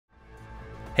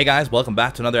Hey guys, welcome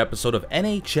back to another episode of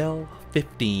NHL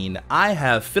 15. I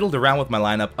have fiddled around with my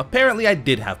lineup. Apparently I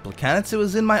did have Plekanec. It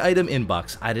was in my item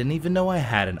inbox. I didn't even know I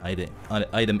had an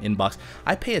item inbox.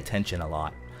 I pay attention a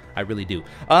lot. I really do.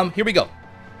 Here we go.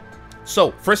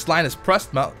 So, first line is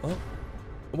Prust. Oh,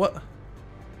 what?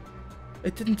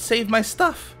 It didn't save my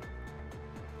stuff.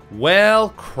 Well,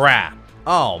 crap.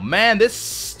 Oh man,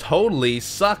 this totally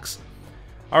sucks.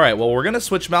 Alright, well, we're going to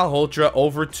switch Malhotra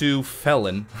over to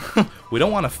Felon. We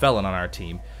don't want a Felon on our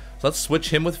team. So let's switch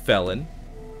him with Felon.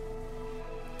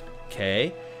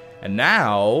 Okay. And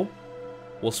now,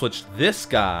 we'll switch this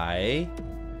guy.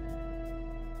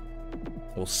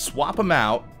 We'll swap him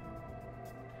out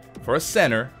for a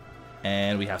center.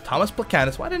 And we have Thomas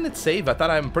Plekanec. Why didn't it save?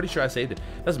 I'm pretty sure I saved it.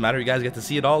 Doesn't matter. You guys get to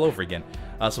see it all over again.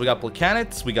 So we got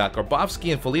Plekanec. We got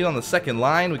Grabowski and Foligno on the second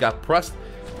line. We got Prust.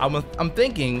 I'm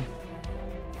thinking...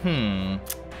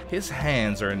 his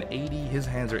hands are an 80, his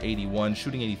hands are 81,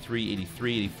 shooting 83,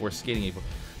 83, 84, skating 84.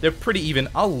 They're pretty even.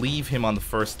 I'll leave him on the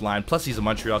first line. Plus, he's a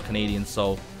Montreal Canadian,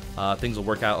 so things will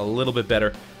work out a little bit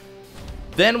better.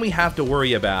 Then we have to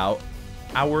worry about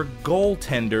our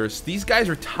goaltenders. These guys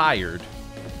are tired.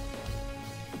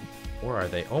 Where are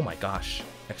they? Oh my gosh.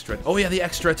 Extra. Oh yeah, the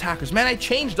extra attackers. Man, I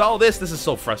changed all this. This is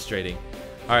so frustrating.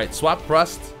 All right, swap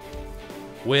Prust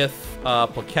with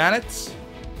Plekanec.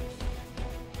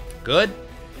 Good.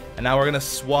 And now we're going to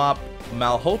swap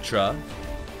Malhotra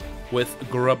with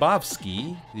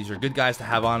Grabowski. These are good guys to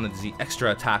have on as the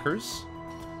extra attackers.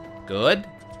 Good.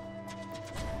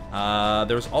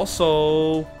 There's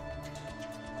also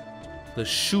the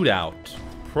shootout.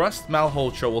 Prust,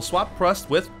 Malhotra. We'll swap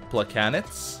Prust with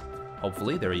Plekanec.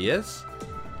 Hopefully. There he is.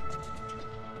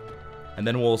 And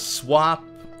then we'll swap...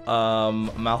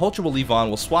 Malhotra will leave on.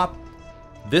 We'll swap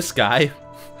this guy.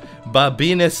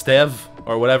 Babinestev.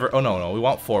 Or whatever. Oh, no, we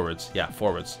want forwards. Yeah,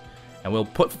 forwards. And we'll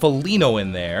put Foligno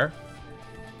in there.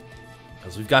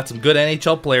 Because we've got some good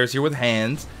NHL players here with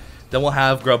hands. Then we'll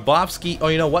have Grabowski. Oh,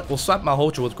 you know what? We'll swap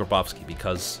Malhotra with Grabowski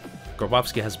because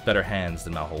Grabowski has better hands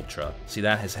than Malhotra. See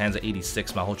that? His hands are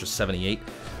 86, Malhotra's 78.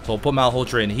 So we'll put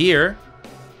Malhotra in here.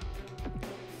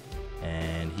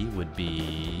 And he would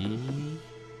be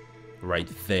right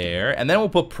there. And then we'll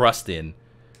put Prust in.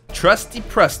 Trusty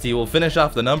Prusty will finish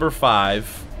off the number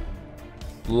 5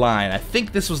 line. I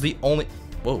think this was the only...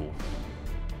 Whoa.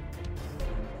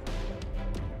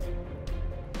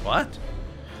 What?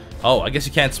 Oh, I guess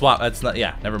you can't swap. That's not...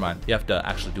 Yeah, never mind. You have to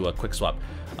actually do a quick swap.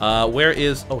 Where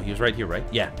is... Oh, he was right here, right?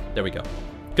 Yeah, there we go.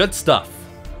 Good stuff.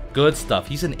 Good stuff.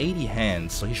 He's in 80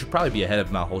 hands, so he should probably be ahead of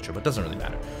Malhotra, but it doesn't really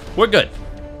matter. We're good.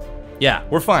 Yeah,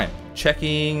 we're fine.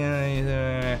 Checking...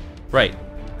 right.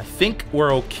 I think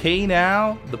we're okay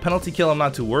now. The penalty kill I'm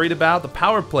not too worried about. The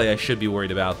power play I should be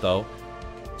worried about, though.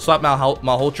 Swap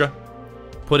Malhotra.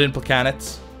 Put in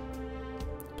Plekanec.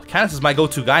 Plekanec is my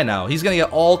go-to guy now. He's going to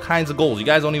get all kinds of goals. You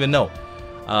guys don't even know.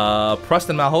 Prust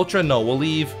and Malhotra? No, we'll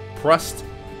leave Prust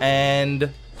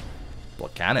and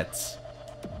Plekanec.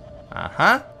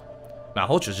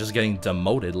 Malhotra's just getting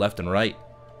demoted left and right.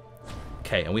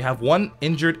 Okay, and we have one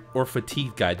injured or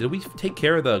fatigued guy. Did we take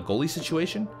care of the goalie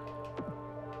situation?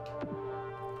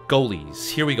 Goalies.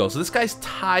 Here we go. So this guy's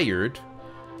tired.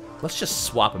 Let's just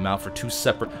swap him out for 2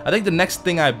 separate. I think the next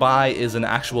thing I buy is an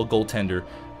actual goaltender.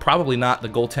 Probably not the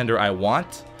goaltender I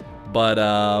want, but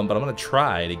I'm gonna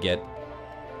try to get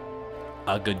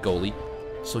a good goalie.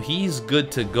 So he's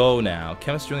good to go now.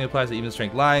 Chemistry only applies to even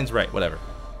strength lines. Right, whatever.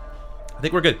 I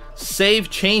think we're good.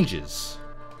 Save changes.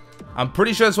 I'm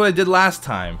pretty sure that's what I did last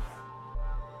time.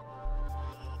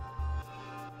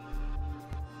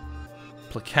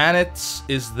 Plekanec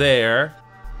is there.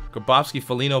 Grabowski,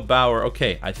 Foligno, Bauer.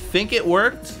 Okay, I think it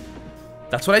worked.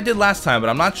 That's what I did last time, but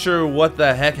I'm not sure what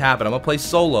the heck happened. I'm gonna play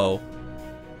solo.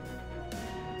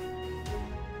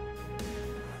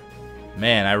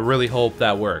 Man, I really hope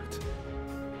that worked.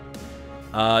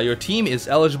 Your team is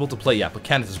eligible to play. Yeah,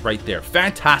 Plekanec is right there.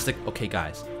 Fantastic. Okay,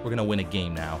 guys, we're gonna win a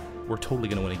game now. We're totally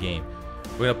gonna win a game.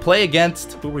 We're gonna play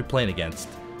against... Who are we playing against?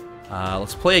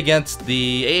 Let's play against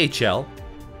the AHL.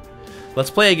 Let's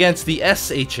play against the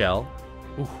SHL.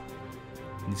 Ooh.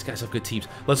 These guys have good teams.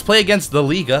 Let's play against the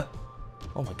Liga.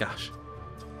 Oh my gosh.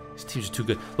 These teams are too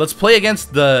good. Let's play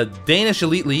against the Danish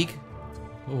Elite League.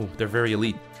 Oh, they're very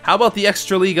elite. How about the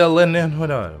Extra Liga?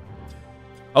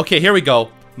 Okay, here we go.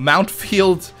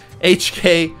 Mountfield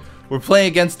HK. We're playing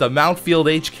against the Mountfield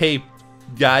HK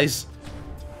guys.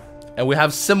 And we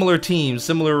have similar teams,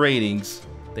 similar ratings.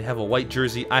 They have a white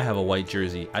jersey. I have a white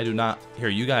jersey. I do not... Here,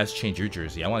 you guys change your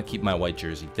jersey. I want to keep my white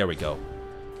jersey. There we go.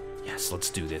 Yes, let's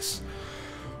do this.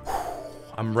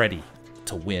 I'm ready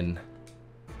to win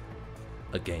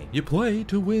a game. You play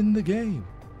to win the game.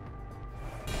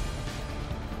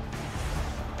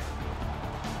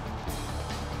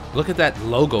 Look at that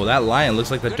logo. That lion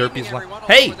looks like the derpiest lion.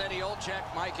 Hey!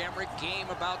 Game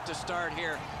about to start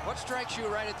here. What strikes you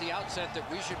right at the outset that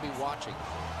we should be watching?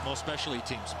 Most specialty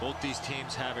teams. Both these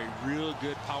teams have a real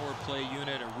good power play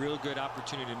unit, a real good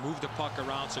opportunity to move the puck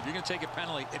around. So if you're going to take a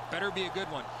penalty, it better be a good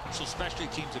one. So specialty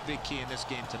teams a big key in this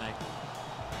game tonight.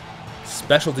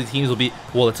 Specialty teams will be...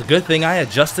 Well, it's a good thing I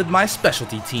adjusted my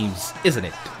specialty teams, isn't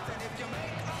it?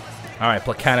 All right,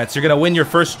 Plekanec, you're going to win your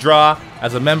first draw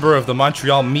as a member of the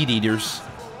Montreal Meat Eaters.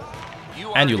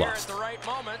 And you lost.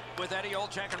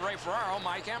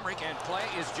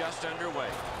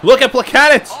 Look at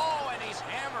Plekanec!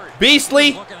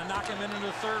 Beastly!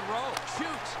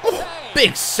 Oh,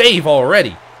 big save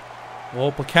already.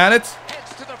 Well, Plekanec.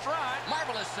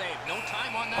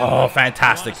 Oh,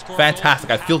 fantastic. Fantastic.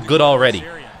 I feel good already.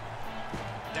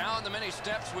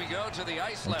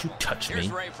 Don't you touch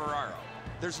me.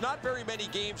 There's not very many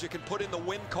games you can put in the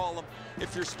win column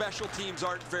if your special teams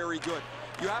aren't very good.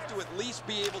 You have to at least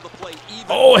be able to play even.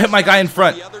 Oh, hit my guy in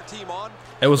front.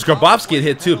 It was Grabowski that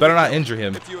hit too. Better not injure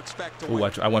him. Ooh,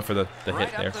 I went for the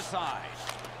hit there.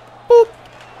 Boop.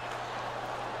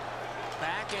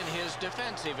 Back in his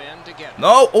defensive end to get.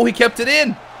 No. Oh, he kept it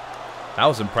in. That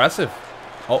was impressive.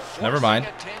 Oh, never mind.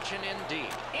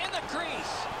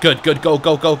 Good, good. Go,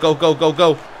 go, go, go, go, go,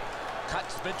 go.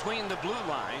 Cuts between the blue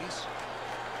lines.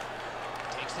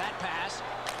 Takes that pass.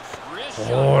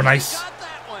 Oh, nice.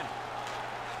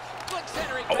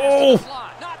 Oh!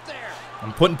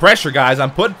 I'm putting pressure, guys.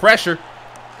 I'm putting pressure.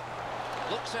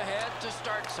 Looks ahead to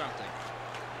start something.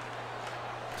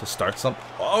 To start something?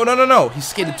 Oh, no, no, no. He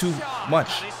skated too much.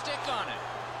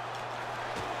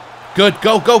 Good.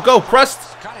 Go, go, go. Crust.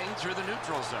 Cutting through the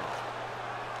neutral zone.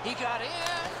 He got in.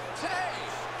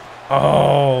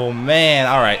 Oh, man.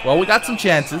 All right. Well, we got some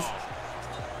chances.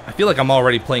 I feel like I'm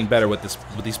already playing better with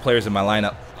these players in my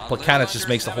lineup. Plekanec just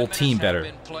makes the whole team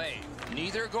better.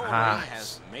 Neither goalie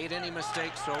has made any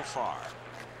mistakes so far.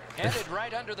 Headed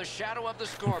right under the shadow of the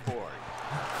scoreboard.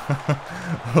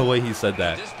 The way he said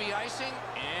that. Will this be icing?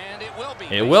 And it will be.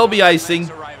 It will be icing.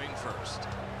 First.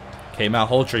 Okay,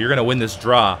 Malhotra, you're going to win this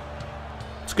draw.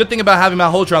 It's a good thing about having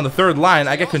Malhotra on the third line.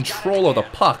 I get control of the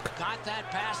puck.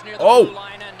 Oh!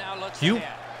 You?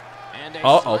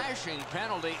 Uh-oh.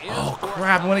 Oh,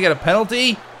 crap. I'm going to get a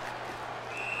penalty?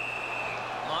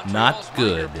 Not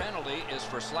good.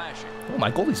 Oh,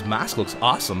 my goalie's mask looks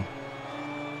awesome.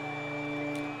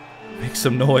 Make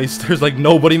some noise. There's like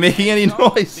nobody making any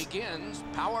noise. Begins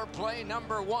power play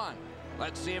number 1.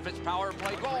 Let's see if it's power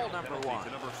play goal number 1.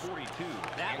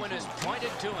 That one is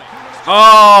pointed to him.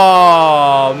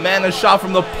 Oh, man, a shot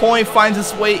from the point finds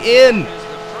its way in.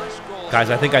 Guys,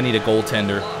 I think I need a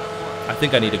goaltender. I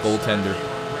think I need a goaltender.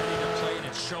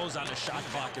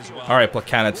 All right,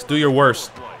 Plekanec, do your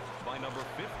worst.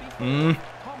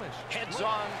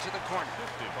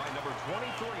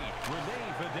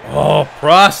 Oh,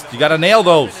 Prost, you got to nail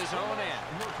those.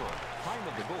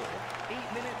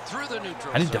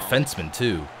 I need defensemen,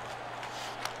 too.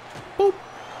 Boop.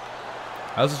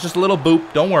 That was just a little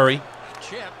boop. Don't worry.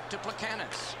 Chip to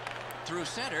Plekanec. Through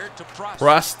center to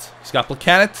Prost. He's got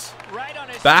Plekanec.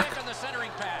 Back.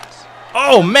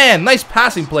 Oh, man. Nice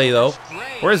passing play, though.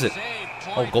 Where is it?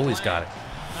 Oh, goalie's got it.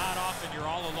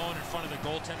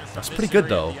 That's pretty good,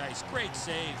 though. Great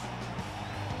save.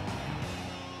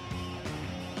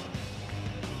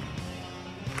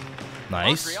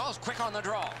 Nice. Quick on the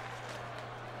draw.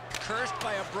 Cursed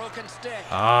by a broken stick.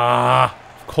 Ah,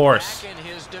 of course.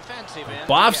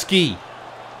 Bobski.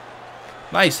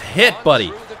 Nice hit,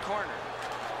 buddy.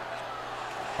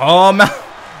 Oh,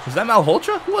 was that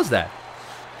Malhotra? Who was that?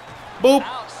 Boop.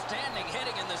 Outstanding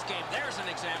hitting in this game. There's an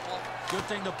example. Good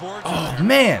thing the board. Oh,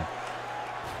 man.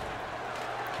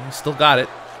 He still got it.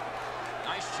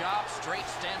 Nice job. Straight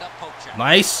stand-up poke check.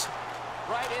 Nice.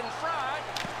 Right in front.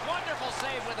 Wonderful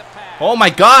save with a pass. Oh, my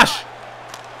gosh.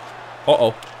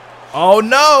 Uh-oh. Oh,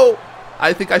 no.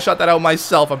 I think I shot that out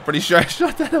myself. I'm pretty sure I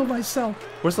shot that out myself.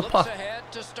 Where's the puck? Ahead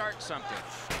to start something.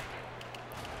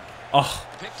 Oh.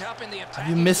 Have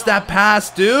you missed that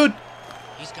pass, dude?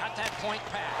 He's got that point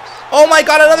pass. Oh, my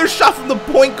God. Another shot from the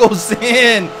point goes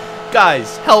in.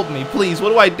 Guys, help me, please. What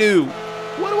do I do?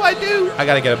 What do I do? I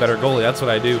got to get a better goalie. That's what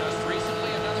I do. Just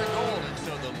recently another goal, and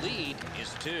so the lead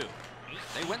is 2.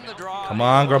 They win the draw. Come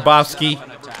on, Grabowski.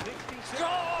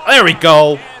 There we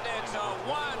go.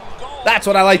 That's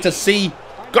what I like to see.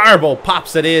 Garbo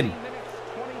pops it in.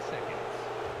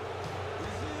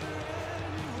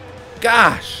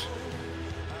 Gosh.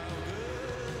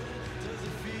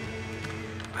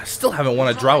 I still haven't won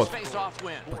a draw with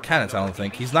Plekanec, I don't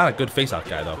think. He's not a good faceoff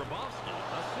guy, though.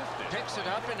 picks it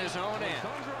up in his own end.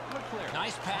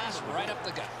 Nice pass right up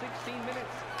the gut.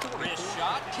 Wrist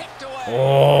shot kicked away.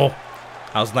 Oh,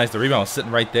 that was nice. The rebound was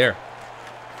sitting right there.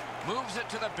 Moves it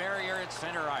to the barrier at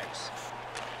center ice.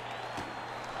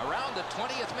 Around the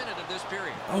 20th minute of this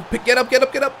period. Oh, get up, get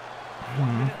up, get up.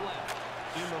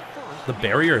 The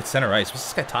barrier at center ice. What's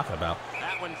this guy talking about?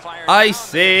 That one fired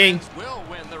Icing. down. Will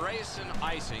win the race, and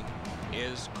icing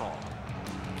is called.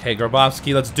 Okay,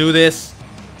 Grabowski, let's do this.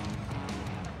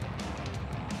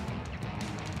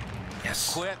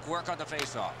 Yes. Quick work on the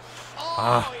faceoff.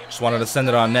 Just wanted to send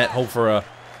it on net. Hope for a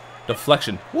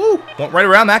deflection. Woo! Went right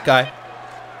around that guy.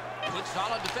 Good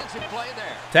solid defensive play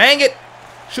there. Dang it!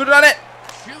 Shoot it on it.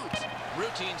 Shoots.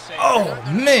 Routine save. Oh,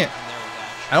 man.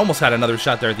 I almost had another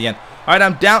shot there at the end. All right,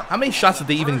 I'm down. How many shots did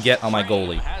they even get on my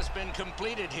goalie? Has been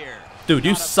completed here. Dude,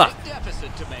 you suck.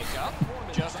 Deficit to make up.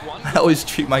 Just one. I always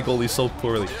treat my goalie so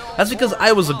poorly. That's because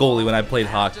I was a goalie when I played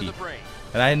hockey.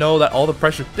 And I know that all the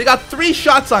pressure. They got 3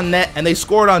 shots on net and they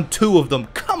scored on 2 of them.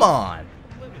 Come on.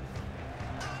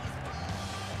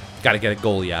 Gotta get a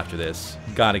goalie after this.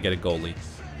 Gotta get a goalie.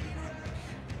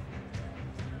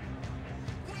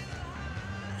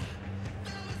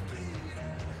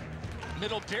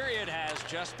 Middle period has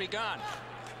just begun.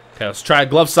 Okay, let's try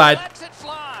glove side. Lets it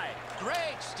fly.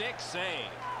 Great stick save.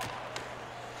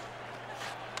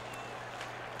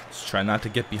 Let's try not to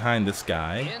get behind this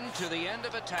guy. Into the end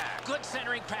of attack. Good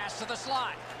centering pass to the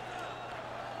slot.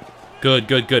 Good,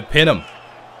 good, good. Pin him.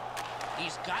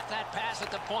 He's got that pass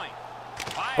at the point.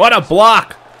 What a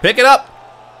block. Pick it up.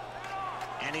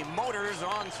 And he motors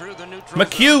on through the neutral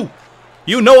McHugh. zone.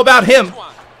 You know about him.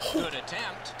 Good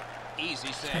attempt.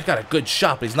 Easy save. He's got a good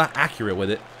shot, but he's not accurate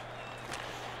with it.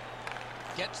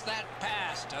 Gets that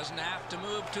pass. Doesn't have to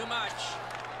move too much.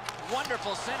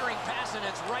 Wonderful centering pass, and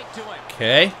it's right to him.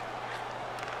 Okay.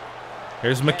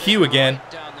 Here's McHugh again.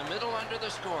 Right down the middle under the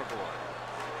scoreboard.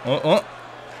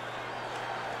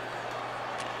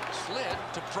 Slid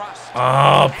to Prust.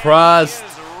 Oh, Prust.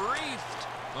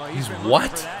 He's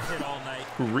what?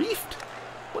 Reefed?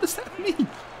 What does that mean?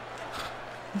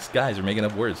 These guys are making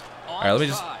up words. All right, let me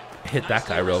just hit that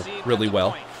guy really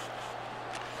well.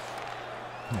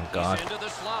 Oh, God.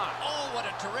 Oh, what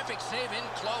a terrific save in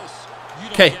close.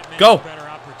 Okay, go.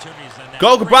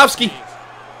 Go, Grabowski.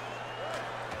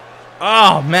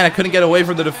 Oh, man, I couldn't get away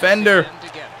from the defender.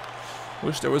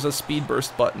 Wish there was a speed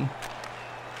burst button.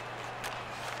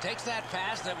 Takes that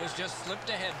pass that was just slipped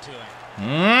ahead to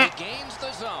him. He gains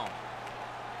the zone.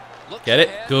 Looks Get it?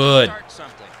 ahead to Good. start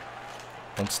something.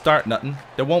 Don't start nothing.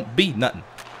 There won't be nothing.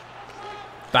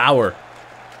 Bauer.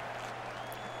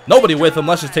 Nobody with him.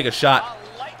 Let's just take a shot.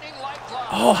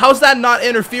 Oh, how's that not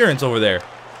interference over there?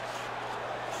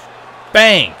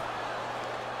 Bang.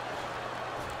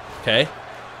 Okay.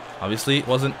 Obviously, it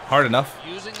wasn't hard enough.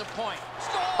 Using the point.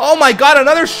 Oh my God,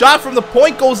 another shot from the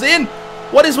point goes in.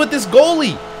 What is with this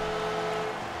goalie?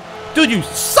 Dude, you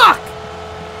suck.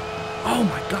 Oh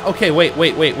my God. Okay, wait.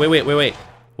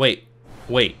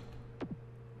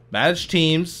 Manage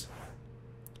teams.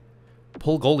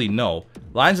 Pull goalie, no.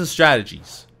 Lines and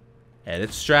strategies.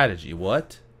 Edit strategy,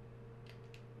 what?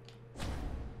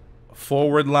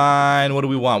 Forward line, what do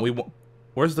we want?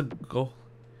 Where's the goal?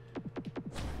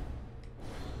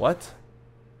 What?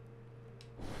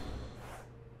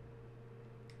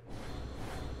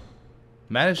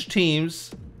 Manage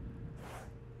teams.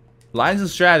 Lines and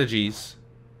strategies.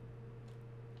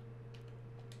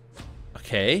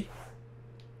 Okay.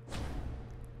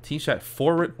 Team strat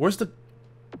forward. Where's the...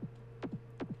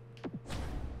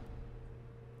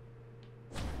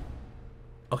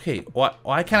 Okay,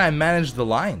 why can't I manage the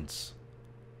lines?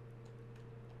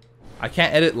 I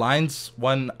can't edit lines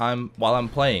while I'm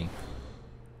playing.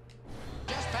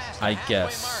 I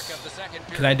guess.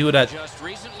 Can I do it at...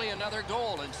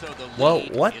 Well,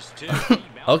 what?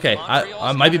 Okay,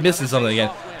 I might be missing something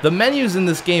again. The menus in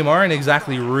this game aren't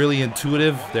exactly really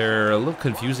intuitive. They're a little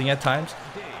confusing at times.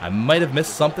 I might have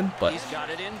missed something, but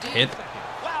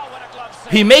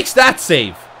he makes that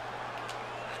save.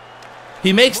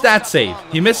 He makes that save.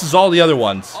 He misses all the other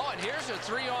ones.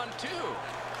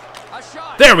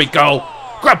 There we go.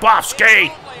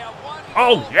 Grabowski.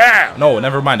 Oh, yeah. No,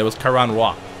 never mind. It was Karan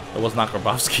Roy. It was not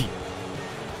Grabowski.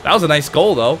 That was a nice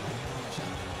goal, though.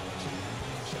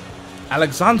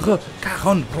 Alexandre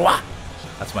Caron Roy.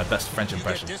 That's my best French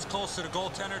impression.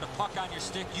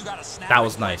 That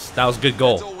was nice. That was a good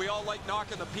goal.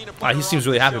 He seems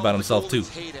really happy about himself, too.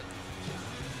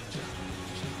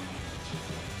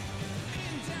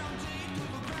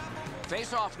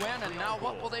 Face-off win, and now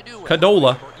what will they do with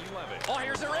Cadola. Oh,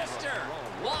 here's a wrister.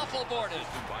 Waffle boarded.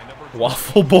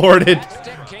 Waffle boarded.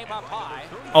 Stick came up high.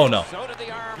 Oh, no. So did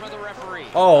the arm of the referee.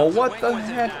 Oh, what the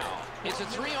heck? It's a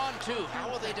 3-on-2. How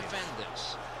will they defend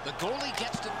this? The goalie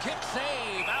gets to kick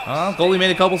save. Goalie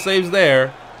made a couple saves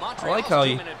there. I Montreal's like how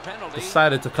he 2-minute penalty.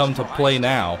 decided to come to play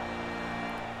now.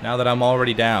 Now that I'm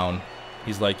already down,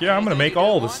 he's like, yeah, I'm gonna make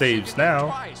all the saves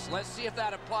now. Let's see if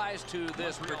that applies to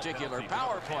this particular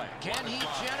power play. Can he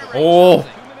generate Oh.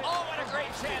 something? Oh, what a great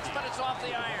chance, but it's off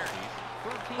the iron.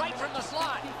 Right from the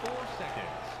slot.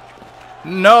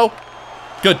 No.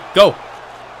 Good. Go.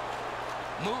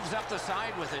 Moves up the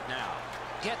side with it now.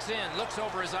 Gets in, looks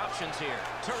over his options here.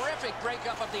 Terrific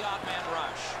breakup of the odd man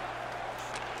rush.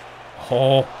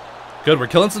 Oh, good. We're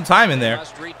killing some time in there.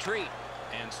 Must retreat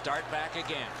and start back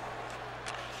again.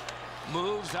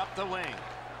 Moves up the wing.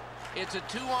 It's a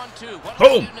 2-on-2. What do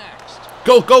Boom. we do next?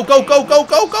 Go, go, go, go, go,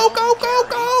 go, go, go, go,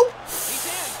 go. He's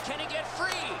in. Can he get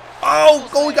free? Oh,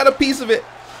 goalie got a piece of it.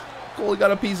 Goalie got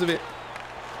a piece of it.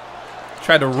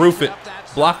 Tried to roof it.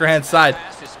 Blocker hand side.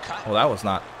 Oh, that was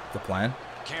not the plan.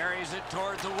 Carries it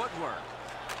toward the woodwork.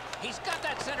 He's got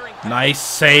that centering. Nice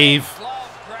save.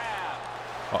 Glove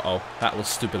grab. Uh-oh, that was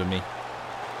stupid of me.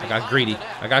 I got greedy.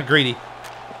 I got greedy.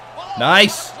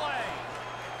 Nice.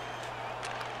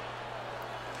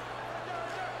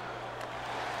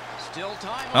 Still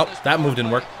time. Oh, that move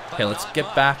didn't work. Okay, let's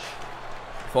get back.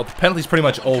 Well, the penalty's pretty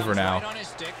much over now. Right on his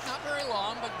stick. Not very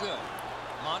long, but good.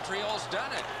 Montreal's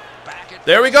done it. Back at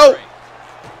There we go.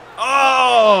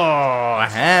 Oh,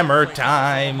 hammer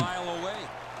time.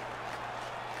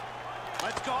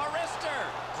 Let's go,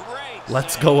 Arister. Great.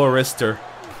 Let's save. go, Arister.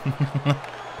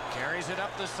 Carries it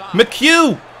up the side.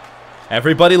 McHugh.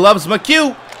 Everybody loves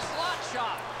McHugh. Slot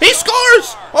shot. He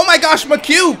scores. Oh my gosh,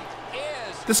 McHugh.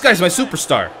 Is This guy's my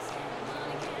superstar.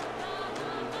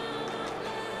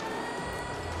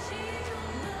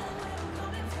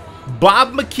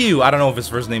 Bob McHugh. I don't know if his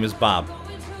first name is Bob.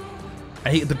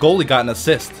 The goalie got an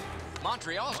assist.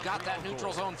 Montreal's got that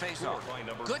neutral zone faceoff.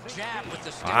 Good jab with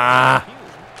the stick. Ah.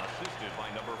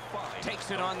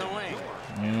 Takes it on the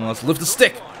wing. Let's lift the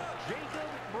stick.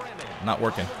 Not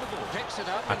working. Picks it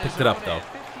up. I in picked his it up own though.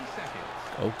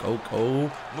 end. Go, go,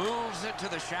 go. Moves it to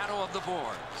the shadow of the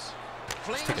boards.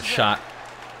 Let's take a Flings shot. it.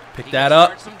 Pick He that can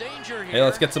up. start some danger Hey, here.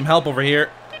 let's get some help over here.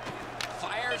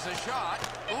 Fires a shot.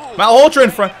 Ooh, Malholtra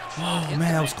in front. Oh man,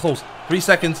 that was close. 3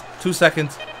 seconds, 2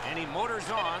 seconds. and he motors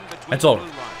on between That's the over.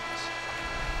 blue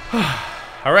lines.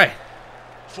 All right.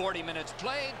 40 minutes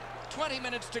played, 20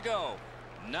 minutes to go.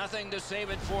 Nothing to save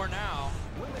it for now.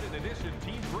 Limited edition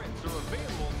team prints are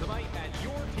available tonight at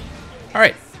your team. All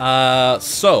right.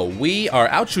 So we are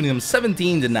out shooting them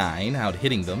 17-9, out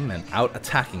hitting them and out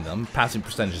attacking them. Passing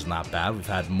percentage is not bad. We've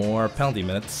had more penalty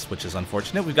minutes, which is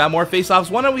unfortunate. We've got more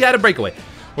faceoffs won, and we had a breakaway.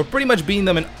 We're pretty much beating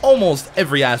them in almost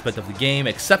every aspect of the game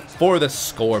except for the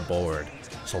scoreboard.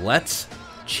 So let's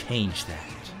change that.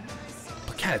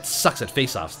 Plekanec sucks at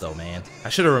faceoffs, though, man. I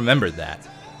should have remembered that.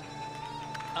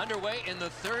 Underway in the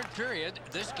third period.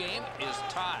 This game is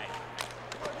tied.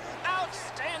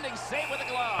 Outstanding save with a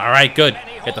glove. All right, good. And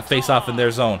he Get the holds face-off in on. their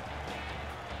zone.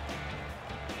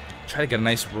 Try to get a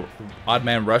nice odd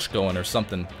man rush going or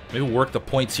something. Maybe work the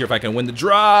points here if I can win the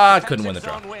draw. Couldn't win the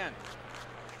draw. Defensive zone win.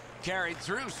 Carried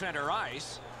through center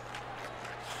ice.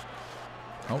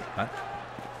 Oh,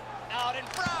 Out in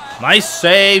front. nice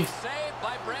save. Saved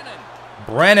by Brennan.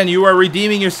 Brennan, you are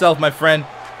redeeming yourself, my friend.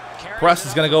 Carries Press it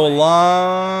is up going to the go wing.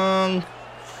 along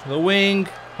the wing.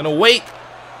 Going to wait.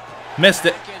 Missed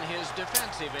it. Back in his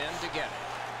defensive end to get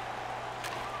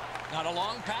it. Not a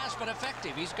long pass, but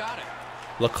effective. He's got it.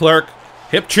 Leclerc.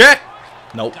 Hip check.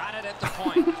 Nope. Got it at the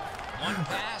point. One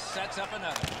pass sets up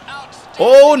another. Outstanding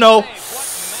Oh, no. save.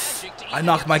 What magic to I even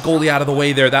knocked get my the goalie shot. out of the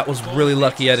way there. That was really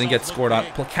lucky I didn't get scored on.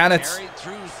 Look Plekanec. carried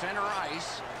through center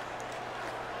ice.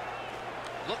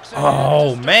 Looks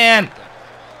Oh, ahead to man. start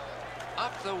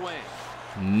up the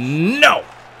wing. No.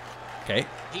 Okay.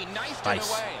 He knifed Nice.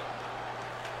 it away.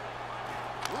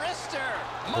 Rister.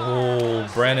 Oh,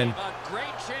 Marvelous Brennan. save. A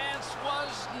great chance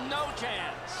was no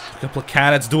chance. Look at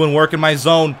Plekanec doing work in my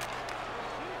zone.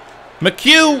 Near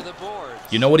McHugh. the boards.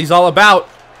 You know what he's all about.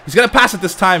 He's going to pass it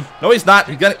this time. No, he's not.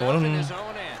 He's going Up in his to...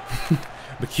 own end.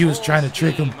 McHugh's trying to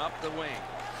trick him. Full steam up the wing.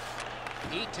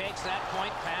 He takes that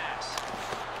point pass.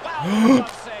 Wow,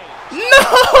 tough save.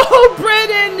 No,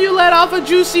 Brennan, you let off a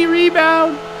juicy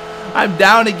rebound. I'm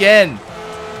down again.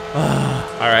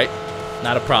 All right,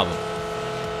 not a problem.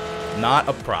 Not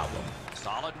a problem.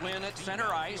 Solid win at center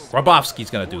ice. Grabowski's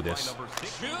going to do this.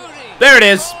 Shooting. There it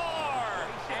is. Score.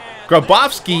 And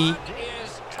Grabowski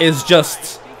the is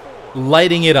just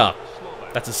lighting it up.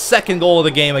 That's the second goal of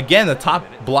the game. Again, the top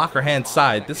blocker hand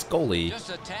side. This goalie. just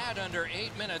a tad under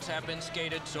 8 minutes have been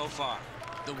skated so far.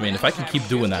 The I mean, if I can keep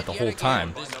doing that the whole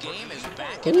time. This game is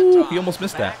back in Ooh, a tie. he almost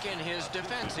missed that. Back in his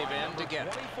defensive end to get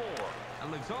it.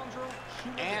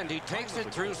 And he takes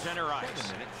it through center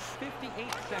ice.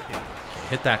 58 seconds.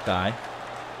 Hit that guy.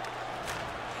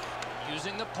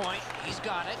 Using the point, he's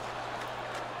got it.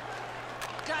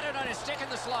 Got it on his stick in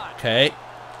the slot. Okay.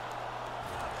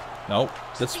 Nope,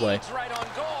 this way. Speeds right on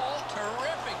goal.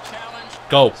 Terrific challenge.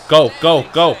 Go, go, go,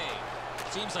 go.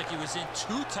 Seems like he was in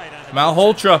too tight on the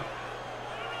Malhotra.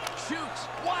 Shoots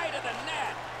wide of the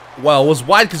net. Well, it was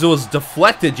wide because it was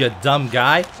deflected, you dumb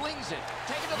guy. Flings it.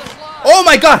 Take it to the slot. Oh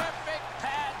my god! Perfect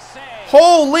pad save.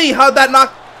 Holy, how'd that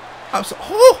knock? I'm so.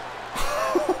 Oh!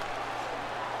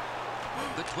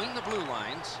 Between the blue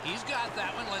lines, he's got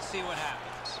that one. Let's see what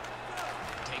happens.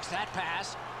 Takes that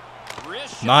pass.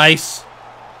 Wrist shot. Nice.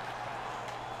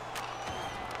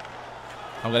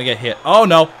 I'm gonna get hit. Oh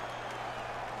no.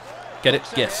 Get it?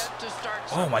 Looks Yes. ahead to start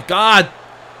Oh my something. god.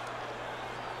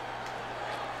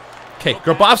 Okay,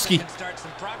 Grabowski. Can start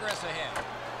some progress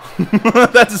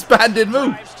ahead. That's his patented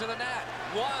move. Drives to the net.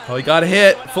 One. Oh, he got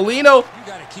hit. Foligno. You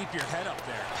got to keep your head up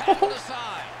there. Paddle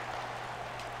aside.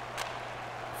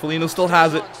 Foligno still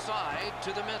has it. Onside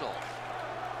to the middle.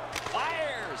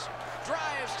 Fires.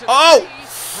 Drives to Oh! the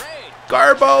crease.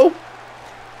 Great. Garbo.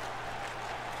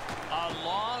 A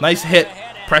long Nice pass hit. ahead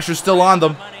and Pressure's still on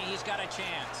them. money, he's got a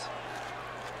chance.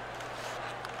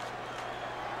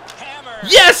 Hammer.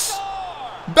 Yes! Score!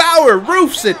 Bauer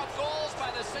roofs it. Goals by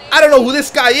the same I don't know who this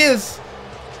guy is,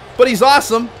 but he's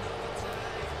awesome.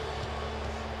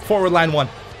 Forward line one.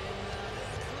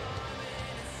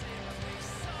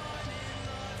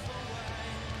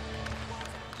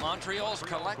 Montreal's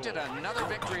collected another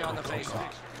victory on the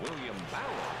faceoff. William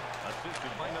Bauer,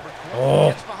 assisted by number 20. Oh.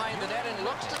 Gets behind the net and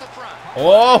looks to the front.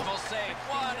 Oh. Wonderful save.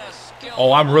 What a skill.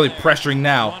 Oh, I'm really there. pressuring You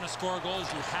now. want to score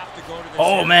goals, you have to go to the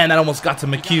Oh center. man, that almost got to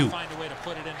You gotta McHugh. find a way to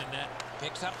put it in the net.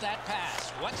 Picks up that pass.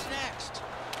 What's next?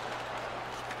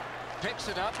 Picks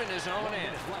it up in his own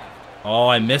end. Oh,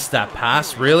 I missed that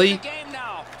pass. Really? The game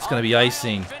now. It's gonna be A wild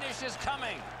icing. Finish is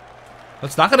coming.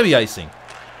 It's not gonna be icing.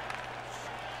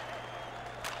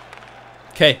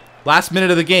 Okay, last minute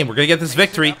of the game. We're gonna get this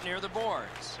victory. Up near the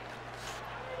boards.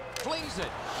 Flings it.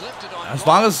 Lifted on As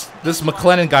goal. long as this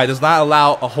McLennan guy does not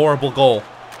allow a horrible goal.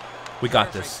 We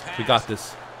got this. We got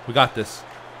this. We got this.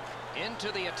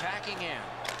 Into the attacking end.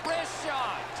 Wrist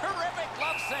shot. Terrific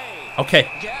glove save.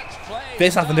 Okay. Gets played.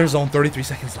 Face off in their zone. 33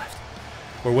 seconds left.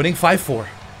 We're winning 5-4.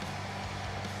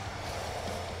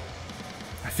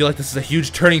 I feel like this is a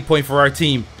huge turning point for our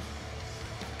team.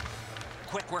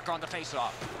 Quick work on the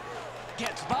faceoff.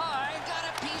 Gets by. Got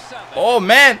a piece of it. Oh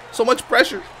man, so much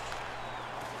pressure.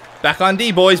 Back on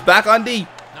D, boys. Back on D.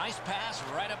 Nice pass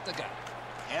right up the gut.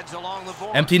 Heads along the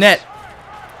board. Empty net.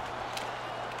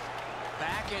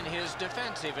 Back in his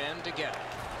defensive end to get it.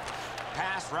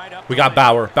 Pass right up. We the got wing.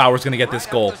 Bauer. Bauer's gonna get this Right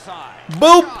up goal. the side.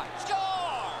 Boop. Shot.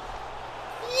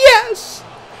 Score! Yes!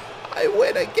 I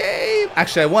win a game.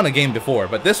 Actually, I won a game before,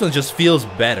 but this one just feels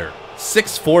better.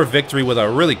 6-4 victory with a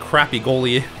really crappy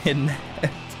goalie in net.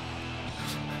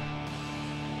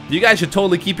 You guys should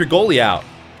totally keep your goalie out.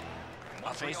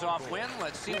 A face-off win.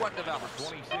 Let's see what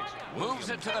develops. Moves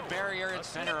it to the barrier at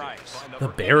center ice. The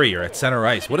barrier at center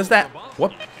ice. What is that?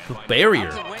 What? The barrier?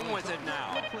 Up the wing with it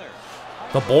now.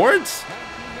 The boards?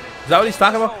 Is that what he's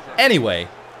talking about? Anyway,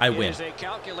 I It win. is a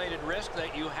calculated risk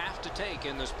that you have to take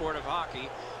in the sport of hockey.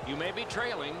 You may be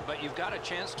trailing, but you've got a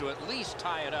chance to at least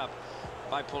tie it up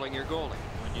by pulling your goalie.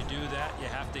 When you do that, you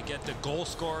have to get the goal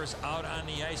scorers out on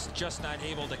the ice, just not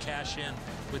able to cash in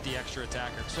with the extra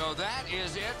attacker. So that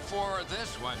is it for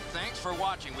this one. Thanks for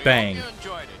watching. We Bang. hope you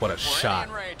enjoyed it. What a For shot.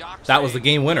 Eddie and Ray, Doc That was say the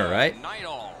game winner, good right? night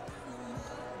all.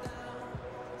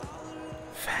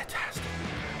 Fantastic.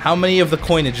 How many of the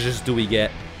coinages do we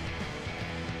get?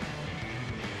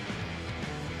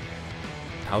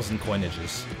 1,000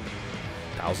 coinages.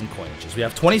 1,000 coinages. We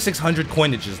have 2,600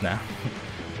 coinages now.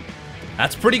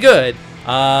 That's pretty good.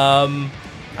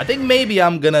 I think maybe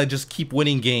I'm gonna just keep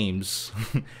winning games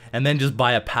and then just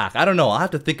buy a pack. I don't know. I'll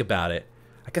have to think about it.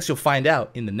 I guess you'll find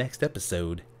out in the next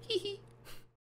episode.